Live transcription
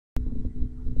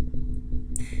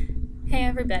Hey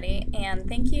everybody, and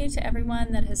thank you to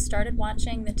everyone that has started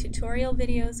watching the tutorial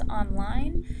videos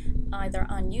online, either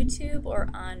on YouTube or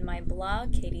on my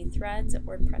blog,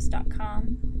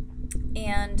 katithreads@wordpress.com.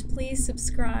 And please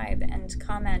subscribe and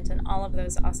comment on all of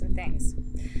those awesome things.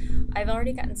 I've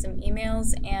already gotten some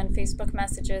emails and Facebook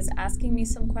messages asking me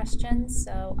some questions,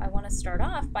 so I want to start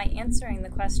off by answering the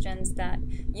questions that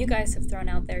you guys have thrown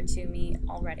out there to me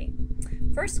already.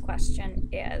 First question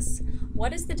is,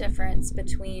 what is the difference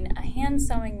between a hand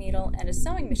sewing needle and a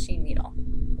sewing machine needle?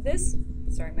 This,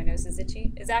 sorry my nose is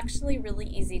itchy, is actually really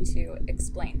easy to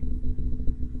explain.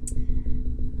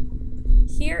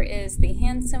 Here is the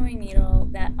hand sewing needle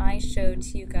that I showed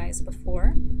to you guys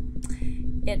before.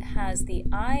 It has the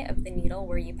eye of the needle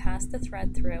where you pass the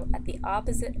thread through at the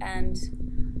opposite end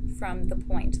from the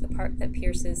point, the part that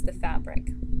pierces the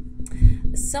fabric.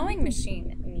 The sewing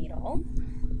machine needle,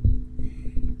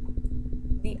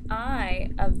 the eye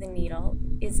of the needle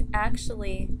is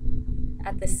actually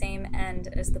at the same end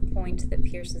as the point that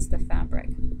pierces the fabric.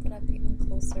 Get up even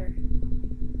closer.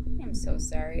 I'm so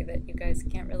sorry that you guys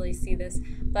can't really see this,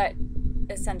 but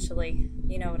essentially,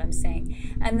 you know what I'm saying.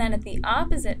 And then at the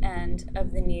opposite end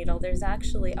of the needle, there's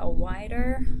actually a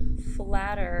wider,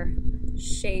 flatter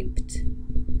shaped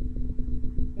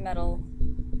metal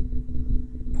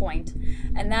point,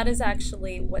 and that is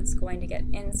actually what's going to get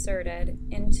inserted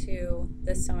into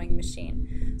the sewing machine.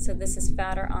 So this is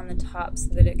fatter on the top so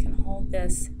that it can hold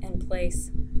this in place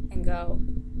and go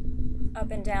up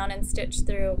and down and stitch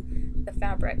through the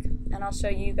fabric. And I'll show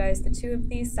you guys the two of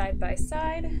these side by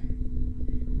side.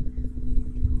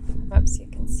 Up so you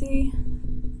can see.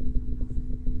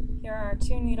 Here are our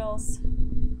two needles.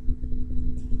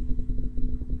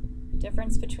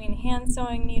 Difference between hand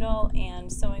sewing needle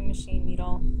and sewing machine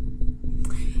needle.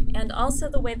 And also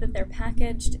the way that they're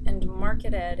packaged and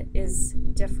marketed is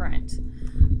different.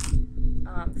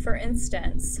 For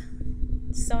instance,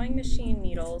 sewing machine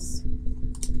needles,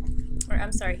 or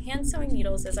I'm sorry, hand sewing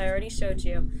needles, as I already showed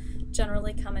you,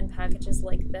 generally come in packages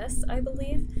like this, I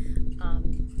believe.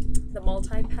 The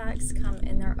multi-packs come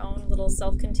in their own little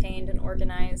self-contained and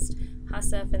organized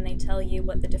HASF, and they tell you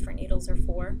what the different needles are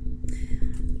for.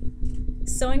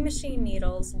 Sewing machine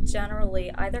needles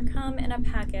generally either come in a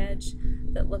package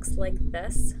that looks like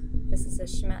this. This is a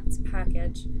Schmetz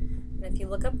package. And if you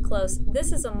look up close,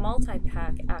 this is a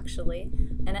multi-pack actually,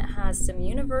 and it has some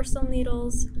universal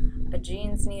needles, a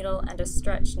jeans needle, and a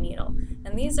stretch needle.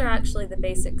 And these are actually the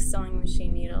basic sewing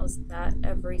machine needles that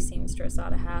every seamstress ought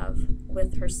to have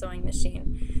with her sewing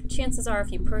machine. Chances are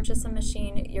if you purchase a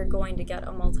machine, you're going to get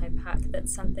a multi-pack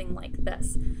that's something like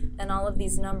this. And all of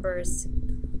these numbers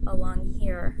along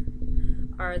here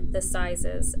are the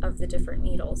sizes of the different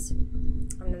needles,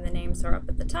 and then the names are up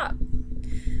at the top.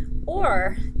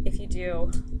 Or if you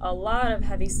do a lot of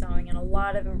heavy sewing and a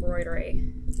lot of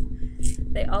embroidery,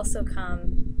 they also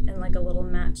come in like a little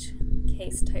match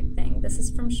case type thing. This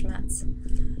is from Schmetz,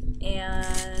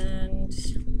 and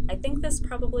I think this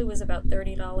probably was about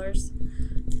 $30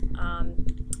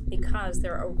 because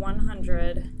there are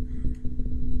 100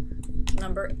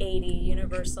 number 80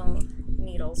 universal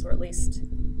needles, or at least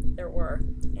there were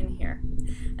in here.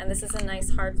 And this is a nice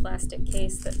hard plastic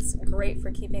case that's great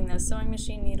for keeping those sewing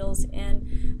machine needles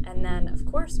in. And then, of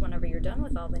course, whenever you're done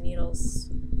with all the needles,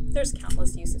 there's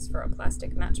countless uses for a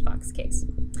plastic matchbox case.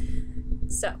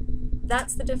 So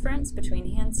that's the difference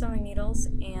between hand sewing needles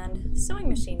and sewing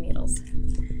machine needles.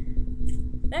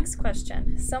 Next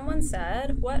question. Someone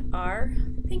said, what are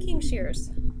pinking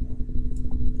shears?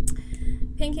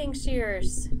 Pinking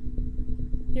shears.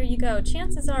 Here you go.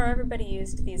 Chances are everybody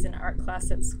used these in art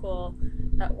class at school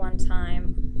at one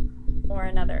time or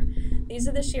another. These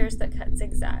are the shears that cut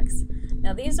zigzags.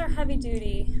 Now these are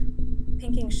heavy-duty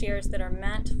pinking shears that are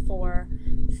meant for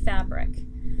fabric.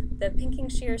 The pinking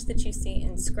shears that you see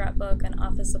in scrapbook and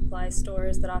office supply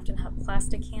stores that often have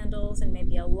plastic handles and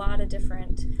maybe a lot of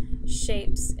different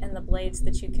shapes in the blades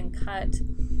that you can cut,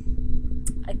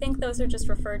 I think those are just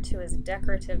referred to as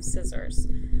decorative scissors.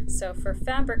 So for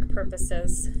fabric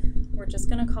purposes, we're just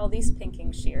going to call these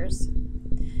pinking shears.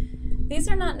 These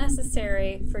are not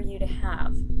necessary for you to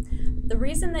have. The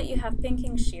reason that you have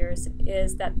pinking shears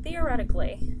is that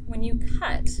theoretically, when you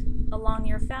cut along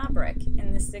your fabric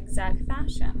in this zigzag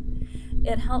fashion,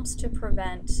 it helps to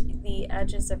prevent the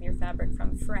edges of your fabric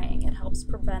from fraying. It helps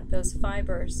prevent those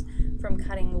fibers from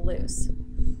cutting loose,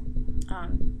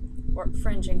 or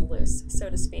fringing loose, so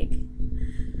to speak.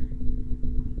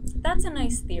 That's a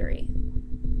nice theory.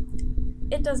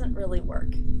 It doesn't really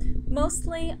work.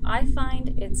 Mostly, I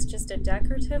find it's just a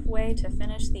decorative way to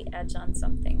finish the edge on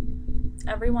something.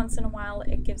 Every once in a while,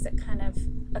 it gives it kind of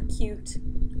a cute,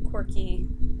 quirky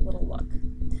little look.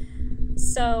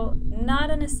 So not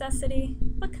a necessity,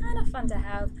 but kind of fun to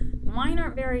have. Mine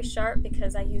aren't very sharp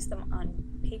because I use them on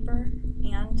paper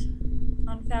and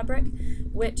on fabric,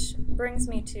 which brings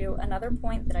me to another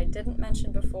point that I didn't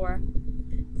mention before.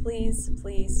 Please,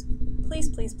 please, please,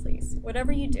 please, please,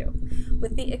 whatever you do,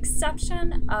 with the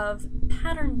exception of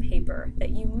pattern paper that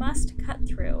you must cut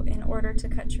through in order to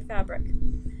cut your fabric,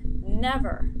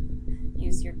 never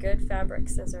use your good fabric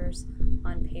scissors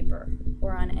on paper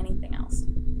or on anything else.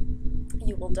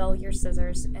 You will dull your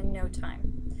scissors in no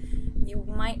time. You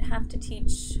might have to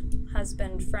teach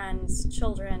husband, friends,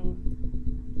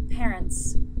 children,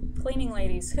 parents, cleaning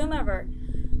ladies, whomever,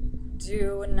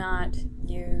 do not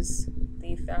use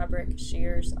the fabric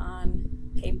shears on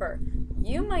paper.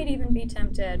 You might even be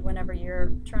tempted whenever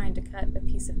you're trying to cut a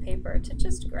piece of paper to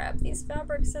just grab these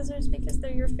fabric scissors because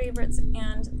they're your favorites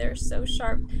and they're so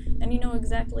sharp and you know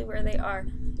exactly where they are.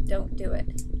 Don't do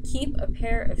it. Keep a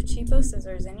pair of cheapo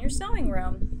scissors in your sewing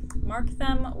room. Mark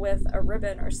them with a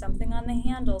ribbon or something on the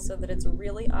handle so that it's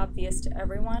really obvious to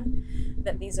everyone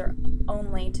that these are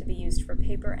only to be used for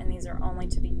paper and these are only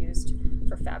to be used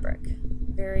for fabric.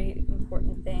 Very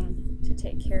important thing to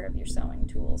take care of your sewing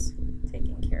tools,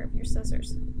 taking care of your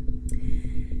scissors.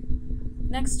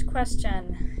 Next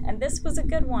question, and this was a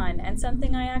good one and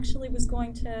something I actually was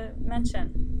going to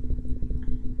mention.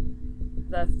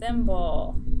 The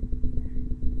thimble.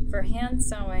 For hand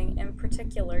sewing in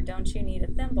particular, don't you need a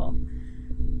thimble?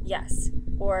 Yes,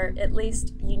 or at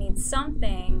least you need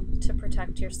something to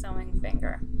protect your sewing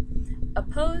finger.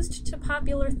 Opposed to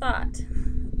popular thought,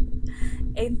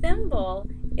 a thimble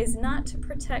is not to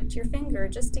protect your finger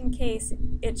just in case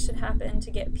it should happen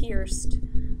to get pierced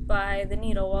by the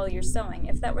needle while you're sewing.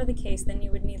 If that were the case, then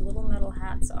you would need little metal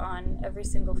hats on every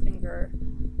single finger,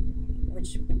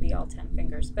 which would be all 10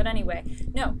 fingers. But anyway,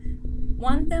 no,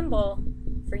 one thimble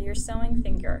for your sewing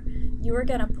finger. You are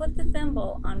going to put the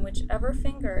thimble on whichever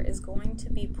finger is going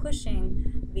to be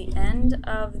pushing the end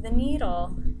of the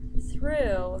needle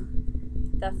through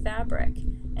the fabric.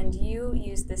 And you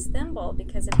use this thimble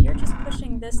because if you're just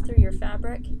pushing this through your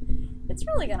fabric, it's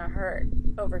really going to hurt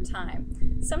over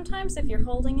time. Sometimes if you're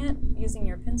holding it using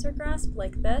your pincer grasp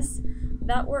like this,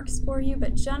 that works for you,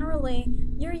 but generally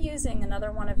you're using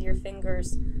another one of your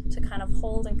fingers to kind of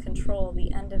hold and control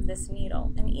the end of this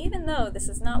needle. And even though this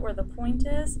is not where the point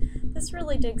is, this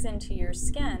really digs into your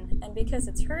skin, and because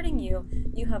it's hurting you,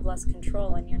 you have less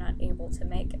control and you're not able to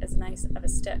make as nice of a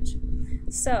stitch.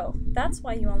 So that's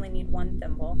why you only need one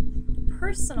thimble.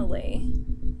 Personally,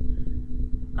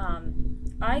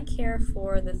 I care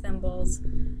for the thimbles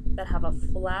that have a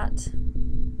flat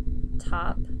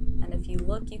top, and if you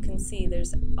look you can see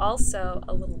there's also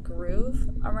a little groove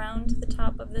around the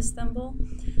top of this thimble,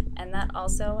 and that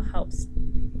also helps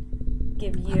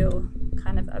give you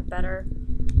kind of a better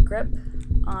grip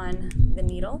on the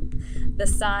needle. The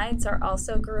sides are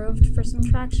also grooved for some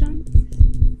traction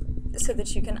so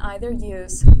that you can either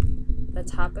use the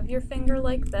top of your finger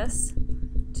like this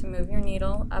to move your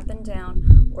needle up and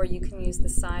down, or you can use the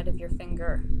side of your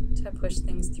finger to push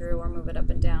things through or move it up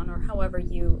and down, or however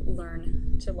you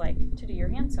learn to like to do your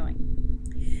hand sewing.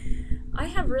 I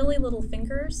have really little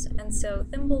fingers, and so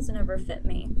thimbles never fit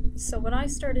me. So what I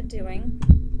started doing,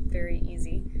 very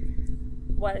easy,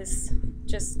 was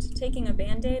just taking a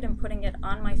Band-Aid and putting it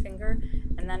on my finger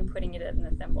and then putting it in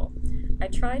the thimble. I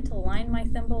tried to line my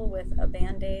thimble with a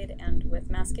Band-Aid and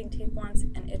with masking tape once,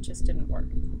 and it just didn't work.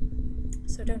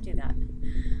 So don't do that.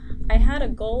 I had a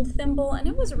gold thimble and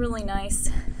it was really nice,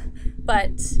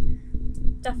 but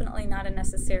definitely not a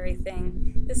necessary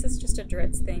thing. This is just a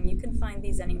Dritz thing. You can find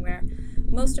these anywhere.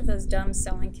 Most of those dumb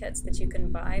sewing kits that you can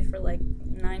buy for like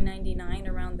 $9.99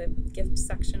 around the gift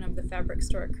section of the fabric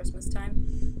store at Christmas time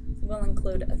will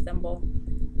include a thimble.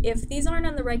 If these aren't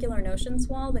on the regular notions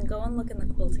wall, then go and look in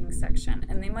the quilting section,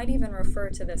 and they might even refer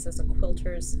to this as a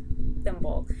quilter's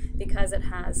thimble because it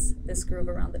has this groove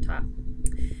around the top.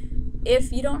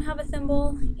 If you don't have a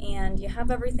thimble and you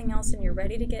have everything else and you're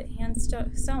ready to get hand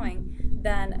sewing,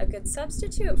 then a good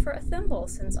substitute for a thimble,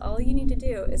 since all you need to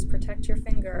do is protect your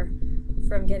finger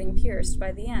from getting pierced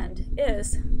by the end,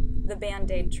 is the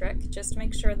Band-Aid trick. Just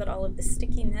make sure that all of the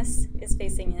stickiness is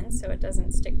facing in so it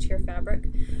doesn't stick to your fabric.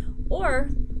 Or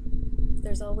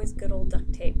there's always good old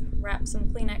duct tape. Wrap some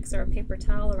Kleenex or a paper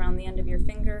towel around the end of your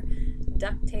finger,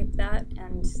 duct tape that,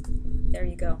 and there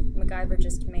you go. MacGyver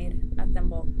just made a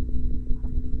thimble.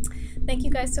 Thank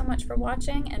you guys so much for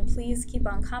watching, and please keep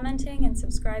on commenting and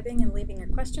subscribing and leaving your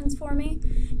questions for me.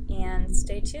 And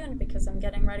stay tuned because I'm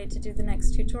getting ready to do the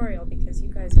next tutorial because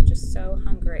you guys are just so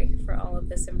hungry for all of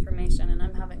this information and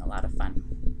I'm having a lot of fun.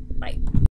 Bye.